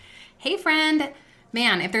Hey friend,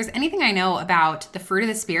 man, if there's anything I know about the fruit of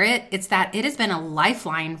the Spirit, it's that it has been a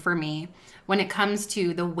lifeline for me when it comes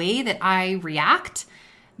to the way that I react,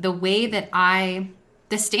 the way that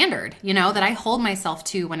the standard, that I hold myself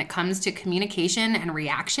to when it comes to communication and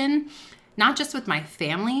reaction, not just with my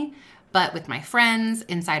family, but with my friends,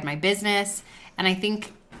 inside my business. And I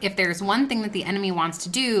think if there's one thing that the enemy wants to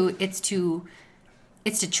do, it's to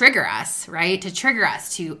trigger us, right? To trigger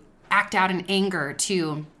us to act out in anger,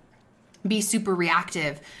 to be super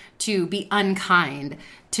reactive, to be unkind,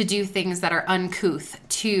 to do things that are uncouth,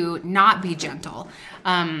 to not be gentle.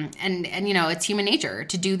 And it's human nature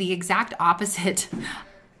to do the exact opposite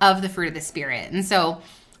of the fruit of the Spirit. And so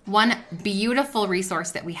one beautiful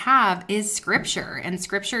resource that we have is Scripture. And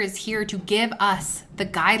Scripture is here to give us the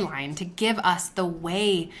guideline, to give us the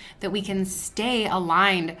way that we can stay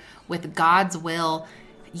aligned with God's will.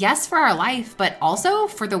 Yes, for our life, but also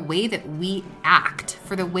for the way that we act,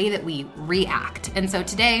 for the way that we react. And so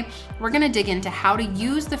today we're going to dig into how to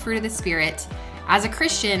use the fruit of the Spirit as a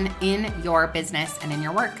Christian in your business and in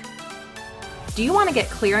your work. Do you want to get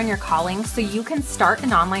clear on your calling so you can start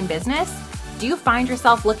an online business? Do you find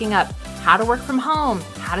yourself looking up how to work from home,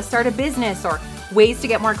 how to start a business, or ways to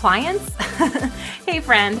get more clients? Hey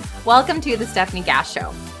friend, welcome to the Stephanie Gass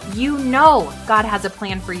Show. You know God has a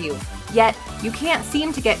plan for you, yet you can't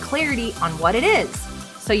seem to get clarity on what it is.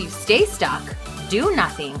 So you stay stuck, do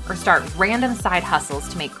nothing, or start random side hustles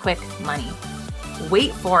to make quick money.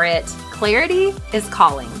 Wait for it. Clarity is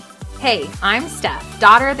calling. Hey, I'm Steph,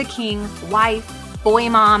 daughter of the king, wife, boy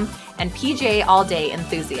mom, and PJ all day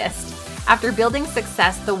enthusiast. After building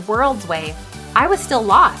success the world's way, I was still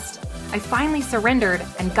lost. I finally surrendered,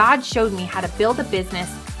 and God showed me how to build a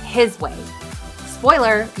business His way.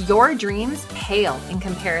 Spoiler, your dreams pale in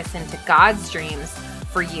comparison to God's dreams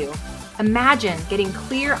for you. Imagine getting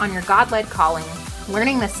clear on your God-led calling,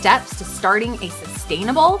 learning the steps to starting a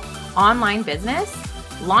sustainable online business,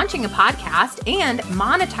 launching a podcast, and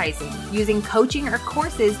monetizing using coaching or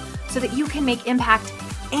courses so that you can make impact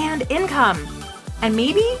and income. And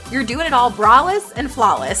maybe you're doing it all braless and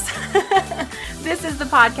flawless. This is the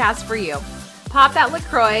podcast for you. Pop that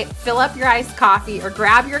LaCroix, fill up your iced coffee, or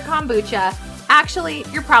grab your kombucha. Actually,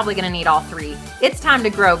 you're probably going to need all three. It's time to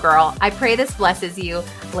grow, girl. I pray this blesses you.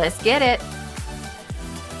 Let's get it.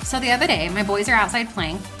 So the other day, my boys are outside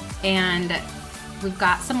playing, and we've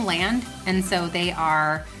got some land, and so they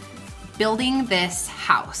are building this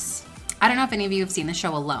house. I don't know if any of you have seen the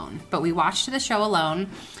show Alone, but we watched the show Alone,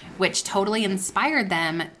 which totally inspired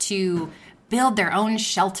them to build their own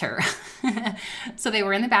shelter. So they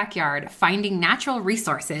were in the backyard finding natural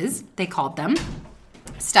resources, they called them.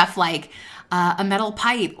 Stuff like a metal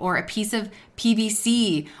pipe or a piece of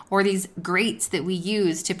PVC or these grates that we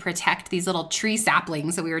use to protect these little tree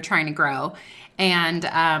saplings that we were trying to grow. And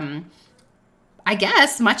I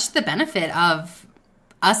guess much to the benefit of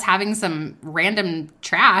us having some random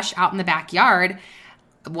trash out in the backyard,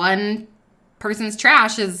 one person's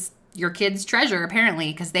trash is your kid's treasure,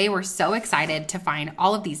 apparently, because they were so excited to find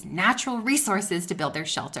all of these natural resources to build their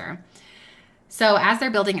shelter. So as they're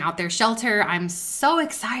building out their shelter, I'm so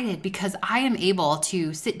excited because I am able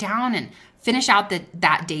to sit down and finish out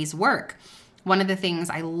that day's work. One of the things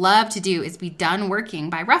I love to do is be done working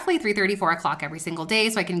by roughly 3:30, 4 o'clock every single day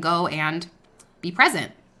so I can go and be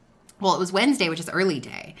present. Well, it was Wednesday, which is early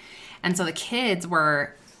day. And so the kids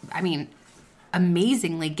were,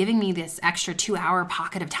 amazingly giving me this extra 2-hour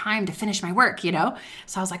pocket of time to finish my work, So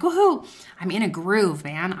I was like, woohoo, I'm in a groove,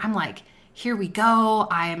 man. I'm like, here we go.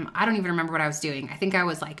 I don't even remember what I was doing. I think I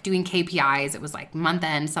was like doing KPIs. It was like month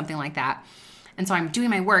end, something like that. And so I'm doing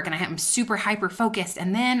my work and I'm super hyper focused.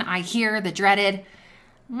 And then I hear the dreaded,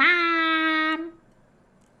 Mom.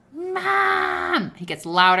 He gets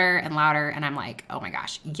louder and louder. And I'm like, oh my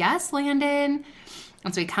gosh, yes, Landon.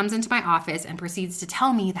 And so he comes into my office and proceeds to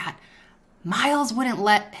tell me that Miles wouldn't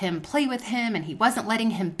let him play with him and he wasn't letting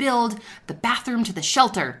him build the bathroom to the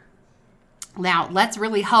shelter. Now, let's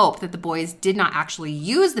really hope that the boys did not actually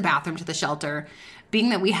use the bathroom to the shelter, being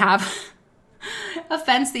that we have a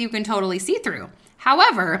fence that you can totally see through.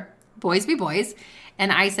 However, boys be boys.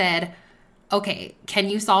 And I said, okay, can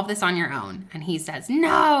you solve this on your own? And he says,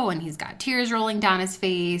 no. And he's got tears rolling down his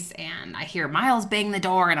face. And I hear Miles bang the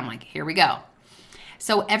door. And I'm like, here we go.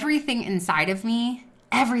 So everything inside of me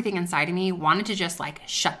wanted to just like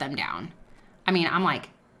shut them down. I'm like,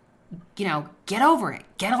 get over it.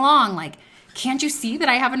 Get along. Like, can't you see that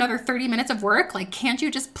I have another 30 minutes of work? Like, can't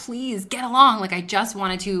you just please get along? Like, I just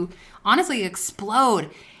wanted to honestly explode.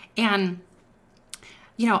 And,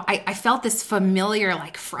 I felt this familiar,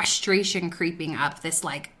 like, frustration creeping up, this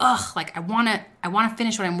like, I want to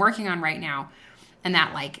finish what I'm working on right now. and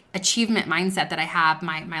that like achievement mindset that I have,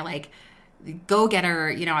 my like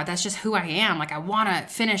go-getter, that's just who I am. Like I want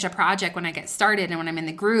to finish a project when I get started and when I'm in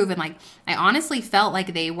the groove. And like, I honestly felt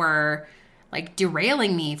like they were like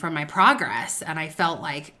derailing me from my progress. And I felt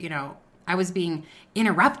like, I was being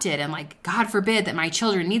interrupted, and like, God forbid that my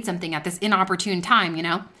children need something at this inopportune time,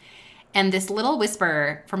 And this little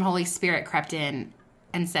whisper from Holy Spirit crept in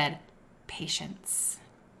and said, patience,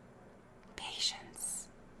 patience,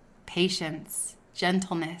 patience,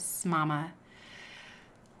 gentleness, mama,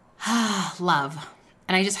 love.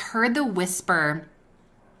 And I just heard the whisper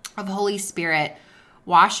of Holy Spirit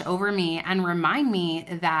wash over me and remind me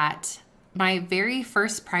that my very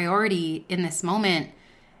first priority in this moment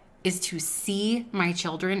is to see my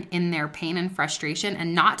children in their pain and frustration,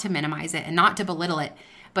 and not to minimize it and not to belittle it,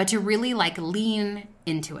 but to really like lean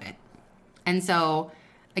into it. And so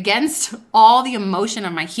against all the emotion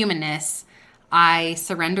of my humanness, I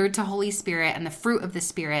surrendered to Holy Spirit and the fruit of the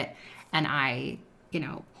Spirit. And I,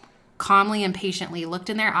 calmly and patiently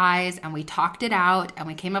looked in their eyes, and we talked it out, and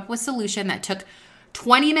we came up with a solution that took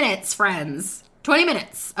 20 minutes, friends, 20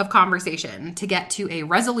 minutes of conversation to get to a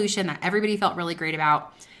resolution that everybody felt really great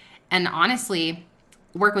about. And honestly,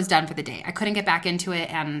 work was done for the day. I couldn't get back into it,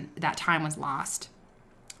 and that time was lost.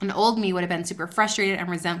 An old me would have been super frustrated and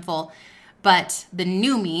resentful, but the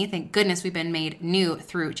new me, thank goodness we've been made new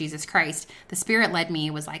through Jesus Christ, the Spirit-led me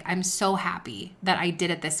was like, I'm so happy that I did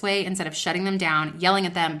it this way instead of shutting them down, yelling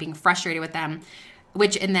at them, being frustrated with them,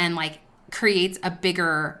 and then like creates a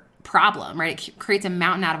bigger problem, right? It creates a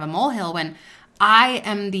mountain out of a molehill when I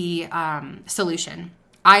am the solution.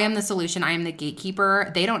 I am the solution. I am the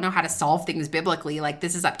gatekeeper. They don't know how to solve things biblically. Like,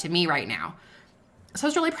 this is up to me right now. So I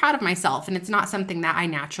was really proud of myself, and it's not something that I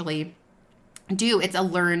naturally do. It's a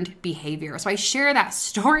learned behavior. So I share that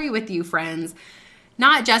story with you, friends,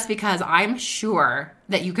 not just because I'm sure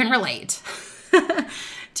that you can relate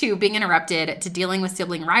to being interrupted, to dealing with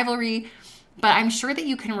sibling rivalry, but I'm sure that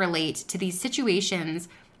you can relate to these situations,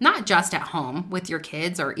 not just at home with your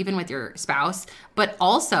kids or even with your spouse, but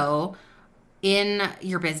also in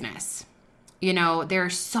your business. There are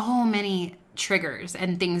so many triggers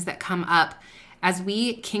and things that come up as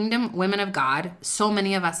we kingdom women of God, so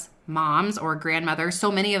many of us moms or grandmothers,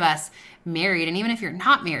 so many of us married, and even if you're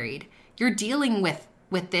not married, you're dealing with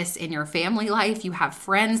this in your family life. You have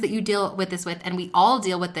friends that you deal with this with, and we all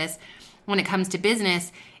deal with this when it comes to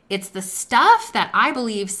business. It's the stuff that I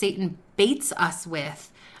believe Satan baits us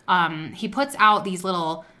with. He puts out these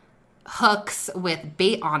little hooks with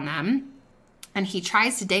bait on them, and he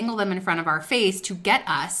tries to dangle them in front of our face to get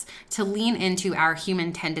us to lean into our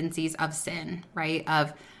human tendencies of sin, right?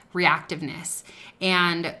 Of reactiveness.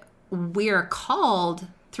 And we're called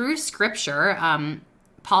through scripture.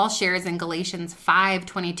 Paul shares in Galatians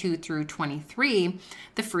 5:22 through 23,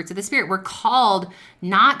 the fruits of the Spirit. We're called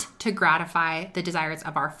not to gratify the desires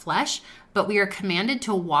of our flesh, but we are commanded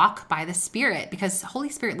to walk by the Spirit, because Holy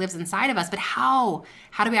Spirit lives inside of us. But how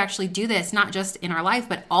do we actually do this? Not just in our life,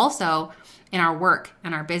 but also in our work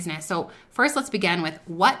and our business. So first, let's begin with,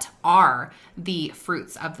 what are the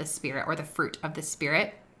fruits of the Spirit, or the fruit of the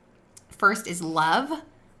Spirit? First is love.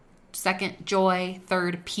 Second, joy.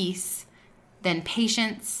 Third, peace. Then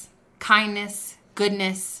patience, kindness,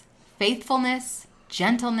 goodness, faithfulness,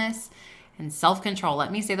 gentleness, and self-control.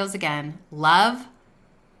 Let me say those again. Love,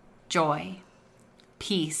 joy,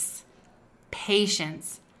 peace,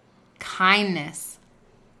 patience, kindness,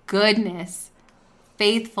 goodness,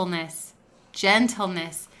 faithfulness,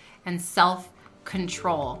 gentleness, and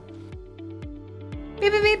self-control.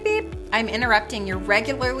 Beep, beep, beep, beep. I'm interrupting your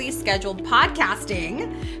regularly scheduled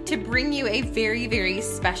podcasting to bring you a very, very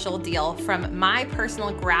special deal from my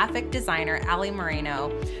personal graphic designer, Allie Moreno,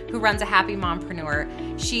 who runs a Happy Mompreneur.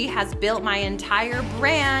 She has built my entire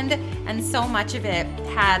brand, and so much of it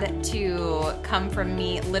had to come from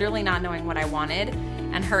me literally not knowing what I wanted,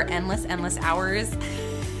 and her endless hours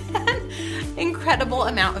and incredible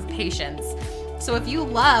amount of patience. So if you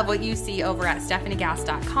love what you see over at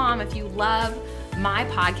StephanieGass.com, if you love my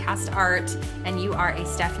podcast art, and you are a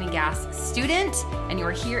Stephanie Gass student and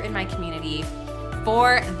you're here in my community,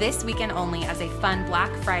 for this weekend only, as a fun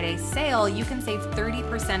Black Friday sale, you can save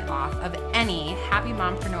 30% off of any Happy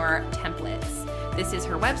Mompreneur templates. This is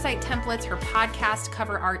her website templates, her podcast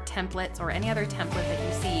cover art templates, or any other template that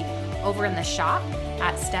you see over in the shop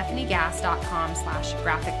at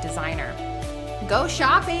StephanieGass.com/graphic designer. Go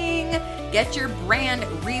shopping, get your brand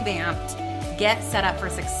revamped, get set up for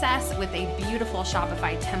success with a beautiful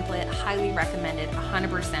Shopify template, highly recommended,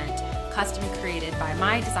 100% custom created by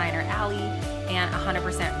my designer, Allie, and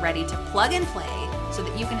 100% ready to plug and play so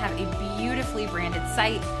that you can have a beautifully branded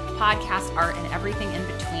site, podcast art, and everything in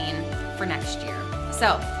between for next year.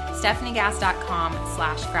 So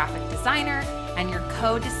StephanieGass.com/graphic designer, and your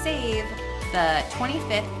code to save the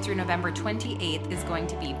 25th through November 28th is going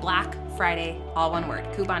to be Black Friday, all one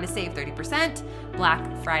word. Coupon to save 30%, Black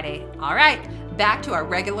Friday. All right, back to our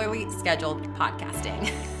regularly scheduled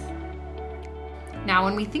podcasting. Now,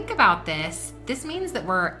 when we think about this means that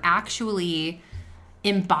we're actually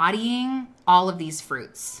embodying all of these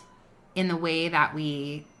fruits in the way that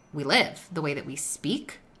we live, the way that we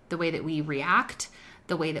speak, the way that we react,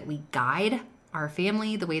 the way that we guide our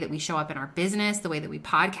family, the way that we show up in our business, the way that we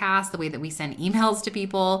podcast, the way that we send emails to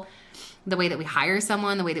people, the way that we hire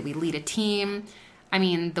someone, the way that we lead a team. I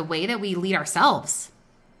mean, the way that we lead ourselves.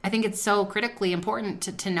 I think it's so critically important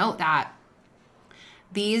to note that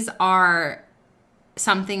these are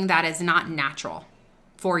something that is not natural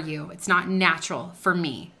for you. It's not natural for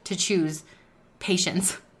me to choose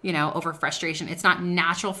patience, over frustration. It's not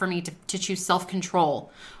natural for me to choose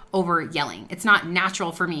self-control over yelling. It's not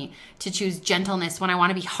natural for me to choose gentleness when I want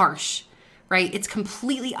to be harsh, right? It's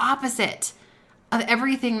completely opposite of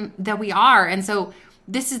everything that we are. And so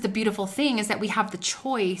this is the beautiful thing, is that we have the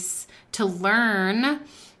choice to learn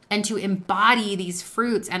and to embody these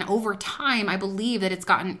fruits. And over time, I believe that it's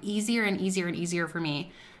gotten easier and easier and easier for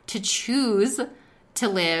me to choose to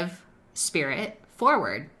live spirit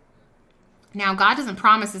forward. Now, God doesn't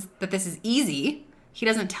promise that this is easy. He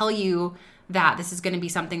doesn't tell you that this is going to be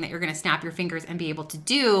something that you're going to snap your fingers and be able to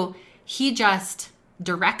do. He just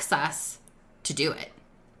directs us to do it.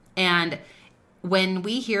 And when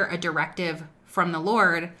we hear a directive from the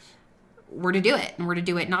Lord, we're to do it. And we're to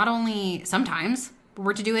do it not only sometimes, but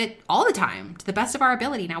we're to do it all the time to the best of our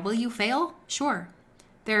ability. Now, will you fail? Sure.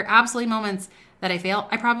 There are absolutely moments that I fail.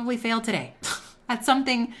 I probably failed today at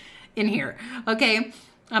something in here. Okay.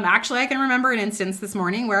 Actually, I can remember an instance this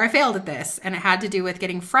morning where I failed at this, and it had to do with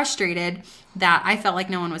getting frustrated that I felt like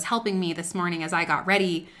no one was helping me this morning as I got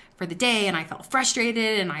ready for the day, and I felt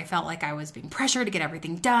frustrated, and I felt like I was being pressured to get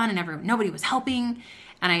everything done, and nobody was helping,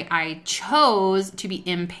 and I chose to be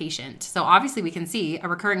impatient. So obviously we can see a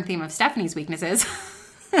recurring theme of Stephanie's weaknesses.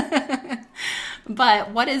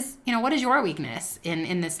 But what is your weakness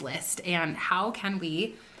in this list, and how can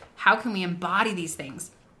we embody these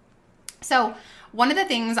things? So one of the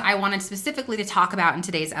things I wanted specifically to talk about in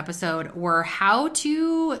today's episode were how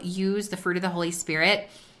to use the fruit of the Holy Spirit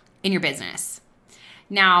in your business.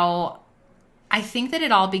 Now, I think that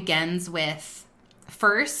it all begins with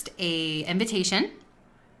first a invitation,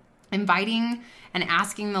 inviting and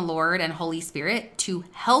asking the Lord and Holy Spirit to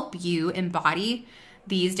help you embody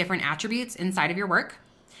these different attributes inside of your work.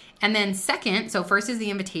 And then second, so first is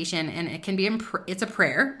the invitation, and it can be, it's a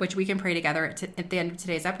prayer, which we can pray together at the end of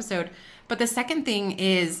today's episode. But the second thing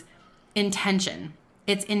is intention.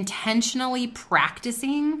 It's intentionally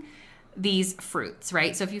practicing these fruits,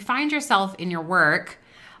 right? So if you find yourself in your work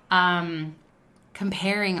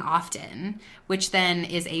comparing often, which then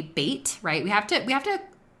is a bait, right? We have to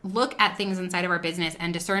look at things inside of our business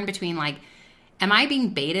and discern between, like, am I being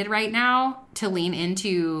baited right now to lean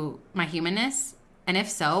into my humanness? And if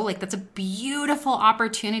so, that's a beautiful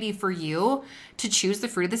opportunity for you to choose the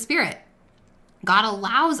fruit of the Spirit. God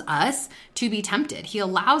allows us to be tempted. He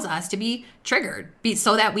allows us to be triggered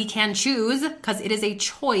so that we can choose, because it is a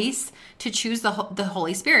choice to choose the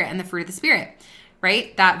Holy Spirit and the fruit of the Spirit,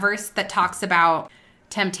 right? That verse that talks about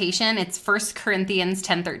temptation, it's 1 Corinthians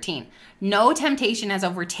 10:13. No temptation has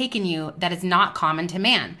overtaken you that is not common to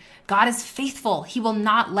man. God is faithful. He will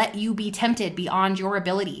not let you be tempted beyond your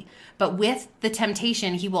ability. But with the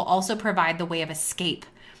temptation, he will also provide the way of escape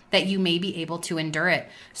that you may be able to endure it.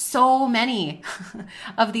 So many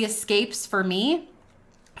of the escapes for me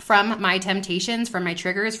from my temptations, from my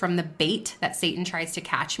triggers, from the bait that Satan tries to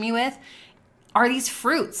catch me with, are these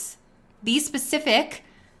fruits, these specific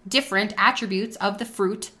different attributes of the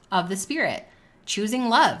fruit of the Spirit. Choosing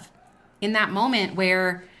love in that moment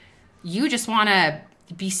where you just want to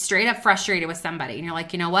be straight up frustrated with somebody. And you're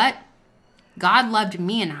like, you know what? God loved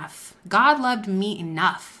me enough. God loved me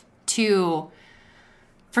enough to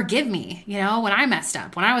forgive me, when I messed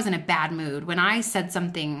up, when I was in a bad mood, when I said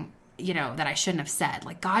something, that I shouldn't have said.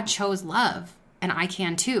 Like, God chose love, and I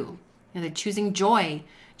can too. Choosing joy,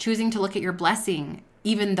 choosing to look at your blessing,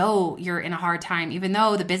 even though you're in a hard time, even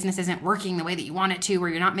though the business isn't working the way that you want it to, or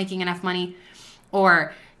you're not making enough money,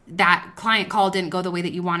 or that client call didn't go the way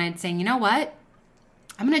that you wanted, saying, you know what?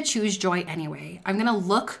 I'm going to choose joy anyway. I'm going to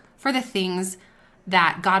look for the things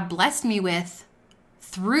that God blessed me with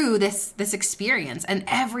through this experience. And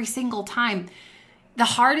every single time, the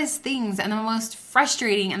hardest things and the most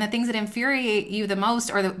frustrating and the things that infuriate you the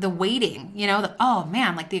most are the waiting,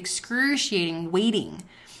 the excruciating waiting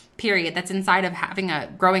period, that's inside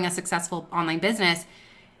of growing a successful online business,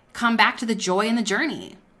 come back to the joy in the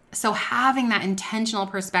journey. So having that intentional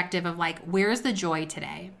perspective of like, where's the joy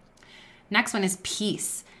today? Next one is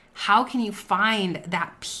peace. How can you find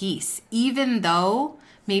that peace, even though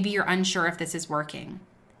maybe you're unsure if this is working?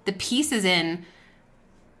 The peace is in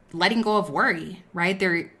letting go of worry, right?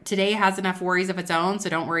 Today has enough worries of its own, so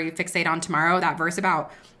don't worry, fixate on tomorrow. That verse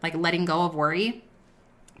about like letting go of worry.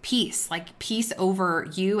 Peace, like peace over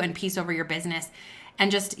you and peace over your business. And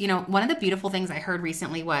just, one of the beautiful things I heard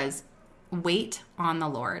recently was wait on the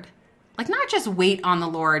Lord. Like not just wait on the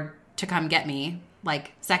Lord to come get me,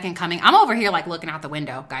 like second coming. I'm over here like looking out the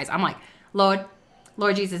window, guys. I'm like, Lord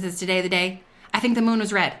Jesus, is today the day? I think the moon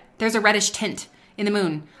was red. There's a reddish tint in the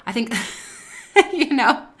moon. I think,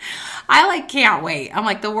 I like can't wait. I'm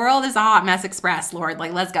like, the world is a hot mess express, Lord.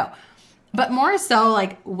 Like, let's go. But more so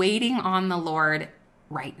like waiting on the Lord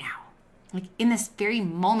right now. Like in this very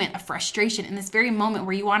moment of frustration, in this very moment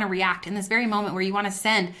where you want to react, in this very moment where you want to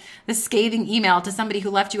send the scathing email to somebody who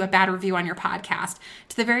left you a bad review on your podcast,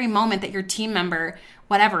 to the very moment that your team member,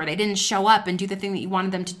 whatever, they didn't show up and do the thing that you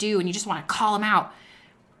wanted them to do and you just want to call them out.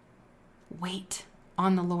 Wait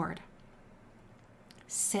on the Lord.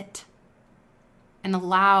 Sit and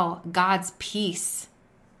allow God's peace,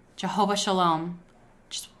 Jehovah Shalom,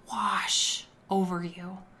 just wash over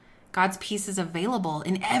you. God's peace is available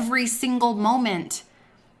in every single moment,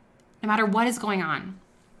 no matter what is going on.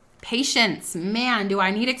 Patience, man, do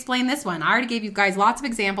I need to explain this one? I already gave you guys lots of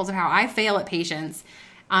examples of how I fail at patience.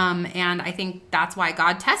 And I think that's why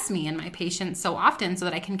God tests me in my patience so often, so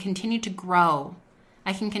that I can continue to grow.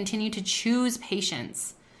 I can continue to choose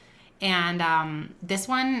patience. And this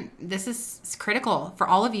is critical for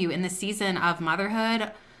all of you in the season of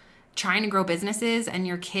motherhood, trying to grow businesses, and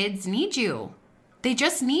your kids need you. They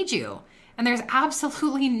just need you. And there's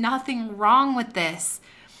absolutely nothing wrong with this.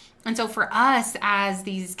 And so for us as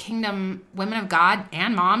these kingdom women of God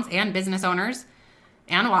and moms and business owners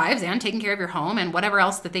and wives and taking care of your home and whatever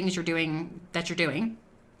else the things you're doing,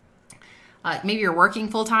 maybe you're working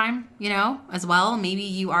full time, as well. Maybe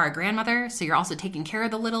you are a grandmother, so you're also taking care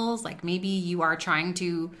of the littles. Like maybe you are trying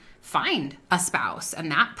to find a spouse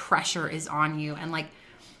and that pressure is on you. And like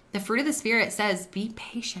the fruit of the Spirit says, be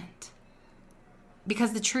patient.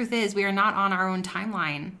 Because the truth is, we are not on our own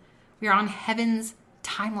timeline. We are on heaven's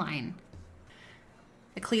timeline.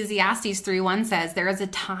 Ecclesiastes 3:1 says, there is a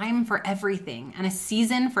time for everything and a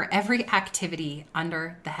season for every activity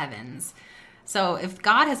under the heavens. So if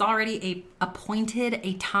God has already appointed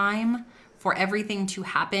a time for everything to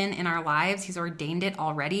happen in our lives, he's ordained it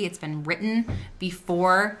already. It's been written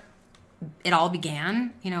before it all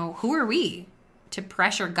began. Who are we to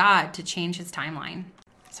pressure God to change his timeline?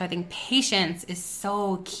 So I think patience is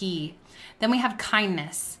so key. Then we have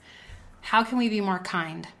kindness. How can we be more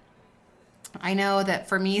kind? I know that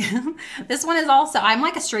for me, this one is also, I'm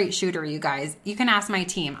like a straight shooter, you guys. You can ask my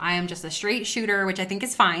team. I am just a straight shooter, which I think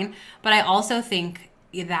is fine. But I also think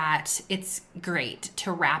that it's great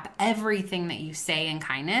to wrap everything that you say in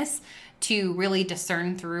kindness, to really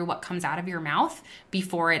discern through what comes out of your mouth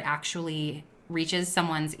before it actually reaches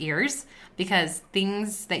someone's ears. Because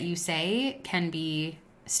things that you say can be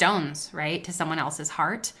stones, right, to someone else's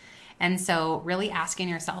heart. And so really asking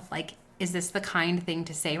yourself, like, is this the kind thing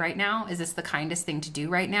to say right now? Is this the kindest thing to do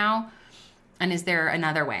right now? And is there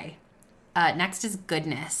another way? Next is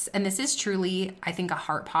goodness. And this is truly, I think, a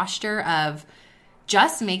heart posture of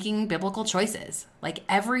just making biblical choices. Like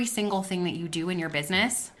every single thing that you do in your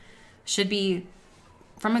business should be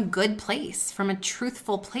from a good place, from a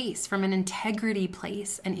truthful place, from an integrity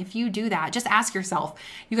place. And if you do that, just ask yourself,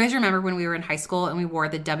 you guys remember when we were in high school and we wore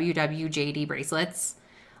the WWJD bracelets?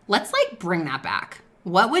 Let's bring that back.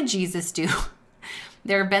 What would Jesus do?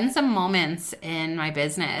 There have been some moments in my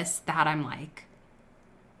business that I'm like,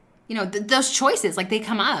 those choices, like they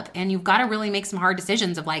come up and you've got to really make some hard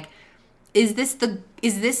decisions of like, is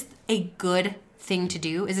this a good thing to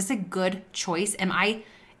do? Is this a good choice? Am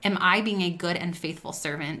I being a good and faithful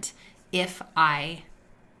servant if I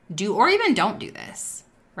do or even don't do this,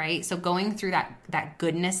 right? So going through that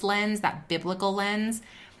goodness lens, that biblical lens,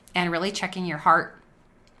 and really checking your heart.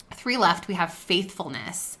 3 left, we have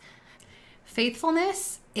faithfulness.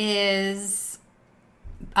 Faithfulness is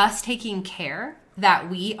us taking care that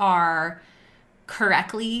we are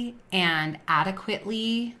correctly and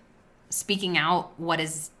adequately speaking out what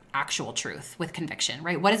is actual truth with conviction,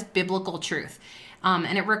 right? What is biblical truth?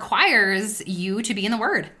 And it requires you to be in the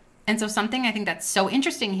Word. And so something I think that's so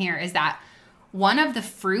interesting here is that one of the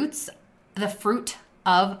fruit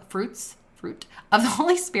of the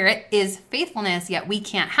Holy Spirit is faithfulness, yet we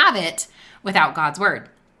can't have it without God's Word.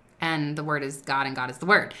 and the Word is God and God is the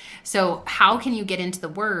Word. So how can you get into the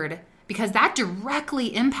Word? Because that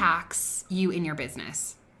directly impacts you in your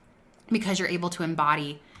business, because you're able to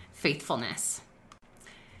embody faithfulness.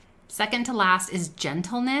 Second to last is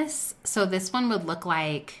gentleness. So this one would look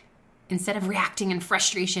like, instead of reacting in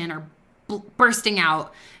frustration or bursting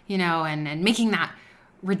out, and making that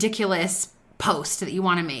ridiculous post that you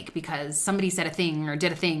want to make because somebody said a thing or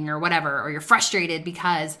did a thing or whatever, or you're frustrated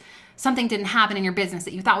because something didn't happen in your business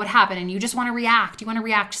that you thought would happen, and you just want to react. You want to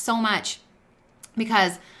react so much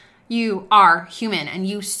because you are human and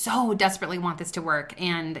you so desperately want this to work.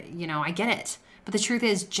 And, I get it. But the truth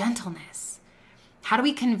is gentleness. How do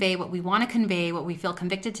we convey what we want to convey, what we feel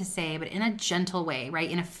convicted to say, but in a gentle way, right?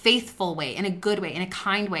 In a faithful way, in a good way, in a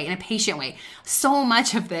kind way, in a patient way. So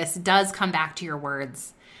much of this does come back to your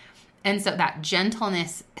words. And so that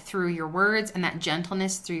gentleness through your words and that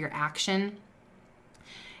gentleness through your action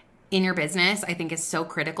in your business, I think is so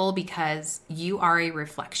critical, because you are a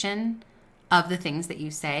reflection of the things that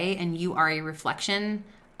you say, and you are a reflection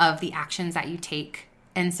of the actions that you take.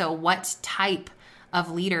 And so what type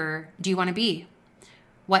of leader do you want to be?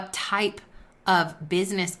 What type of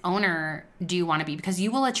business owner do you want to be? Because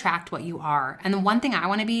you will attract what you are. And the one thing I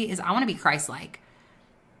want to be is I want to be Christ-like.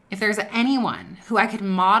 If there's anyone who I could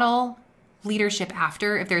model leadership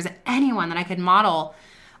after, if there's anyone that I could model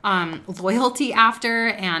loyalty after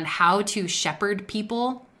and how to shepherd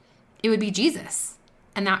people, it would be Jesus.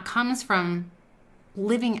 And that comes from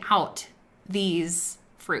living out these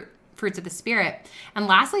fruits of the Spirit. And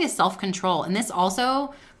lastly is self-control. And this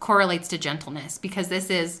also correlates to gentleness, because this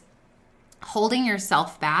is holding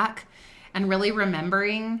yourself back and really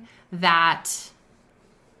remembering that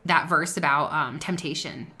verse about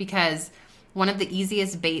temptation. Because one of the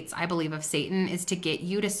easiest baits, I believe, of Satan is to get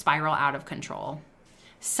you to spiral out of control.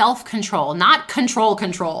 Self-control, not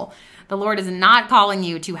control. The Lord is not calling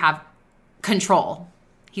you to have control.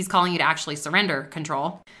 He's calling you to actually surrender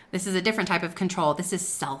control. This is a different type of control. This is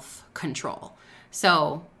self-control.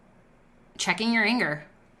 So checking your anger,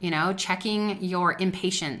 checking your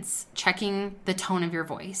impatience, checking the tone of your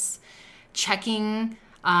voice, checking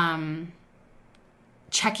the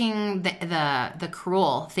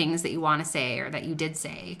cruel things that you want to say or that you did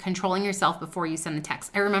say, controlling yourself before you send the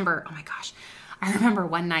text. I remember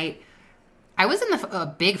one night I was in a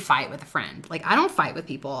big fight with a friend. Like, I don't fight with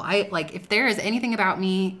people. If there is anything about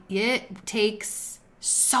me, it takes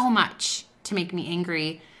so much to make me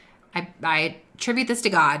angry. I attribute this to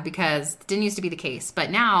God, because it didn't used to be the case.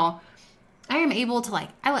 But now I am able to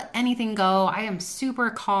I let anything go. I am super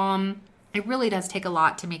calm. It really does take a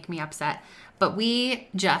lot to make me upset. But we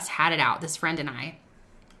just had it out, this friend and I.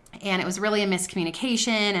 And it was really a miscommunication,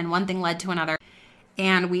 and one thing led to another.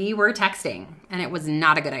 And we were texting, and it was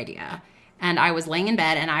not a good idea. And I was laying in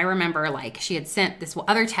bed, and I remember she had sent this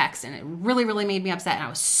other text, and it really, really made me upset. And I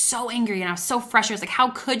was so angry, and I was so frustrated. I was like, how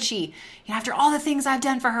could she? After all the things I've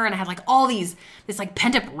done for her, and I had all this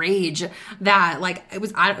pent up rage that it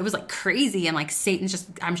was crazy. And Satan's just,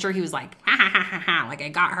 I'm sure he was ha ha ha ha ha, I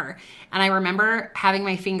got her. And I remember having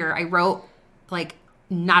my finger, I wrote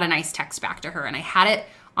not a nice text back to her, and I had it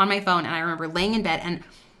on my phone, and I remember laying in bed, and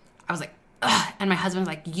I was like, ugh. And my husband was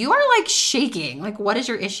like, you are shaking. What is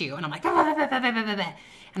your issue? And I'm like, and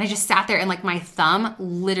I just sat there, and my thumb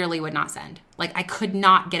literally would not send. I could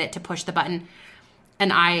not get it to push the button.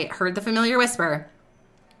 And I heard the familiar whisper,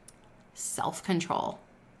 self-control.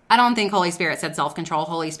 I don't think Holy Spirit said self-control.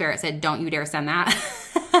 Holy Spirit said, don't you dare send that.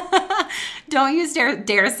 Don't you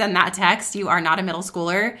dare send that text. You are not a middle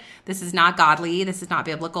schooler. This is not godly. This is not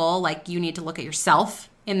biblical. You need to look at yourself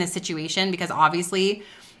in this situation, because obviously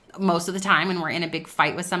most of the time when we're in a big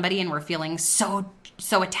fight with somebody and we're feeling so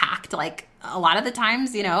attacked, a lot of the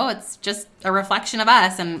times, it's just a reflection of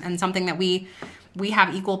us and something that we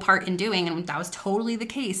have equal part in doing. And that was totally the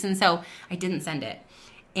case. And so I didn't send it.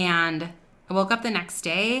 And I woke up the next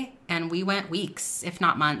day, and we went weeks, if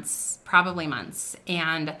not months, probably months.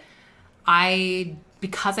 And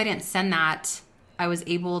because I didn't send that, I was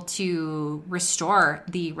able to restore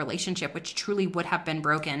the relationship, which truly would have been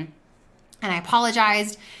broken. And I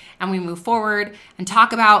apologized, and we moved forward and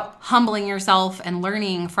talk about humbling yourself and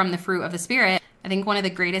learning from the fruit of the Spirit. I think one of the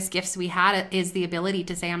greatest gifts we had is the ability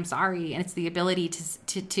to say, I'm sorry. And it's the ability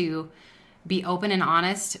to be open and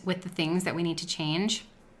honest with the things that we need to change.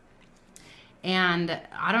 And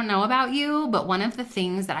I don't know about you, but one of the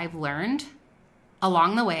things that I've learned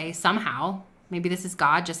along the way, somehow, maybe this is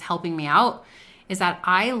God just helping me out, is that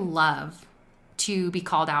I love to be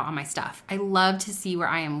called out on my stuff. I love to see where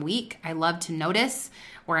I am weak. I love to notice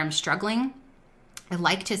where I'm struggling. I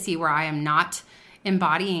like to see where I am not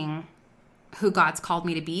embodying who God's called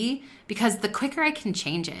me to be, because the quicker I can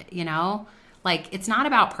change it, like it's not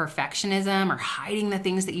about perfectionism or hiding the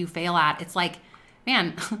things that you fail at. It's like,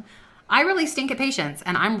 man, I really stink at patience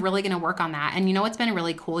and I'm really going to work on that. And you know what's been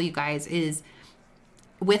really cool, you guys, is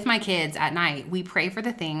with my kids at night, we pray for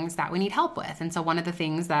the things that we need help with. And so one of the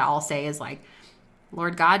things that I'll say is like,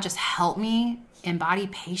 Lord God, just help me embody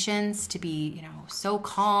patience, to be, so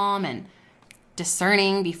calm and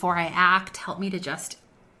discerning before I act. Help me to just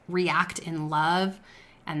react in love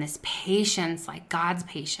and this patience, like God's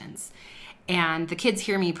patience. And the kids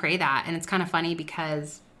hear me pray that. And it's kind of funny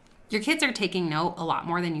because your kids are taking note a lot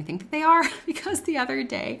more than you think that they are, because the other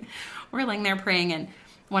day we're laying there praying and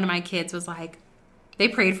one of my kids was like, they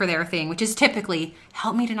prayed for their thing, which is typically,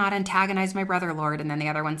 help me to not antagonize my brother, Lord. And then the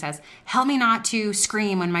other one says, help me not to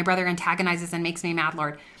scream when my brother antagonizes and makes me mad,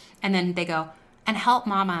 Lord. And then they go, and help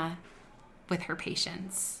mama with her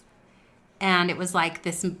patience. And it was like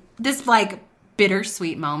this like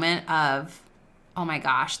bittersweet moment of, oh my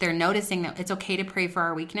gosh, they're noticing that it's okay to pray for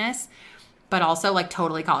our weakness, but also like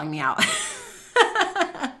totally calling me out.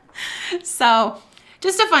 So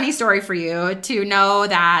just a funny story for you to know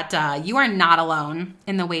that you are not alone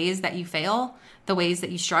in the ways that you fail, the ways that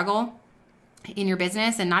you struggle in your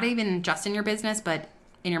business, and not even just in your business, but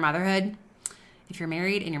in your motherhood, if you're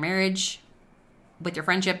married, in your marriage, with your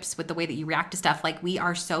friendships, with the way that you react to stuff. Like, we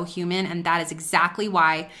are so human, and that is exactly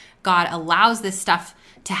why God allows this stuff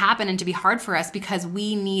to happen and to be hard for us, because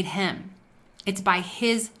we need him. It's by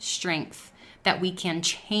his strength that we can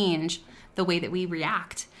change the way that we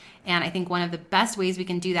react. And I think one of the best ways we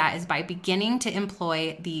can do that is by beginning to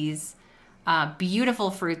employ these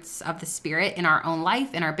beautiful fruits of the Spirit in our own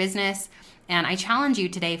life, in our business. And I challenge you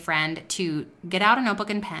today, friend, to get out a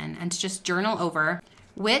notebook and pen and to just journal over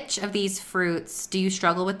which of these fruits do you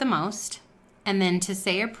struggle with the most, and then to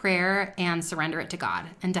say a prayer and surrender it to God,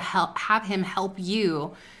 and to have him help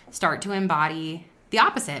you start to embody the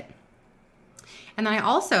opposite. And then I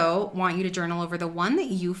also want you to journal over the one that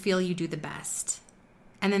you feel you do the best,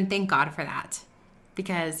 and then thank God for that,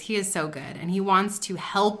 because he is so good and he wants to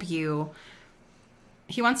help you.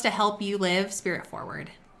 He wants to help you live Spirit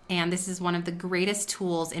forward. And this is one of the greatest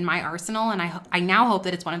tools in my arsenal. And I now hope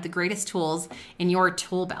that it's one of the greatest tools in your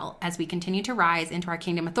tool belt as we continue to rise into our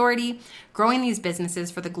kingdom authority, growing these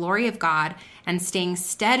businesses for the glory of God, and staying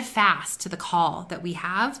steadfast to the call that we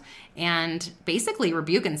have, and basically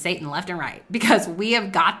rebuking Satan left and right, because we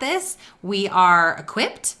have got this. We are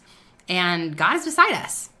equipped and God is beside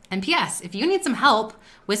us. And P.S., if you need some help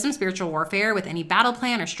with some spiritual warfare, with any battle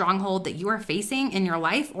plan or stronghold that you are facing in your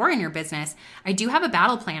life or in your business, I do have a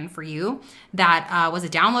battle plan for you that was a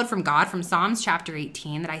download from God from Psalms chapter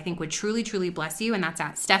 18 that I think would truly, truly bless you. And that's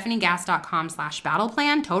at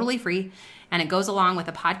stefaniegass.com/battleplan, totally free. And it goes along with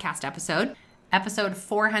a podcast episode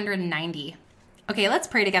 490. Okay, let's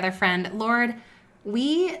pray together, friend. Lord,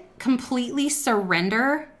 we completely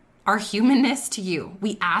surrender our humanness to you.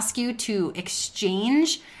 We ask you to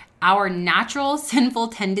exchange our natural sinful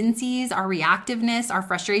tendencies, our reactiveness, our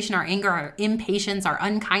frustration, our anger, our impatience, our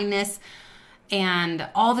unkindness, and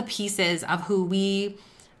all the pieces of who we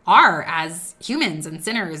are as humans and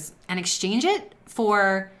sinners, and exchange it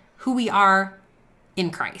for who we are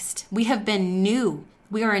in Christ. We have been new.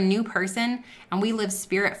 We are a new person, and we live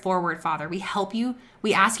Spirit forward, Father. We help you.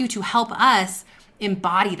 We ask you to help us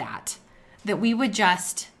embody that we would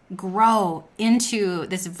just grow into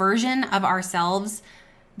this version of ourselves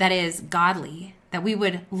that is godly, that we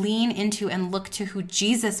would lean into and look to who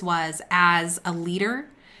Jesus was as a leader,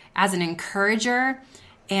 as an encourager,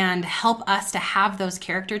 and help us to have those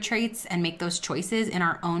character traits and make those choices in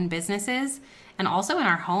our own businesses, and also in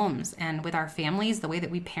our homes and with our families, the way that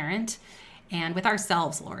we parent, and with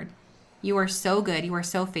ourselves, Lord. You are so good. You are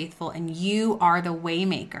so faithful, and you are the way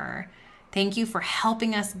maker. Thank you for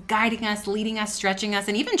helping us, guiding us, leading us, stretching us,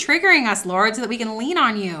 and even triggering us, Lord, so that we can lean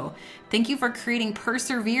on you. Thank you for creating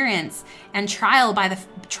perseverance and trial by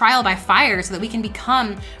fire, so that we can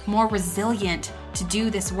become more resilient to do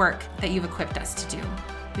this work that you've equipped us to do.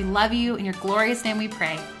 We love you. In your glorious name we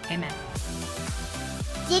pray. Amen.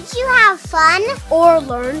 Did you have fun or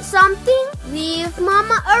learn something? Leave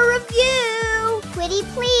Mama a review. Pretty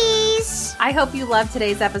please. I hope you loved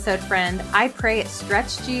today's episode, friend. I pray it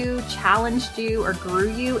stretched you, challenged you, or grew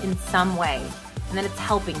you in some way, and that it's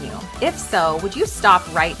helping you. If so, would you stop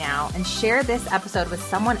right now and share this episode with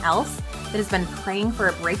someone else that has been praying for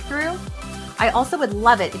a breakthrough? I also would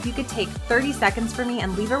love it if you could take 30 seconds for me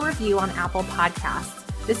and leave a review on Apple Podcasts.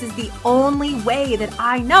 This is the only way that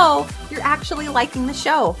I know you're actually liking the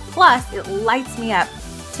show. Plus, it lights me up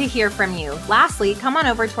to hear from you. Lastly, come on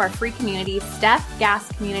over to our free community,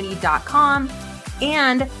 stephgasscommunity.com.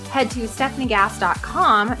 And head to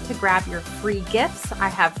stephaniegass.com to grab your free gifts. I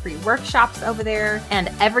have free workshops over there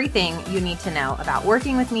and everything you need to know about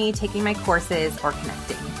working with me, taking my courses, or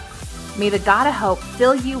connecting. May the God of hope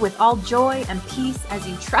fill you with all joy and peace as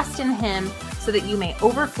you trust in him so that you may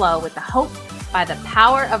overflow with the hope by the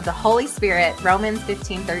power of the Holy Spirit. Romans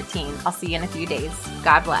 15:13. I'll see you in a few days.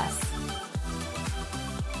 God bless.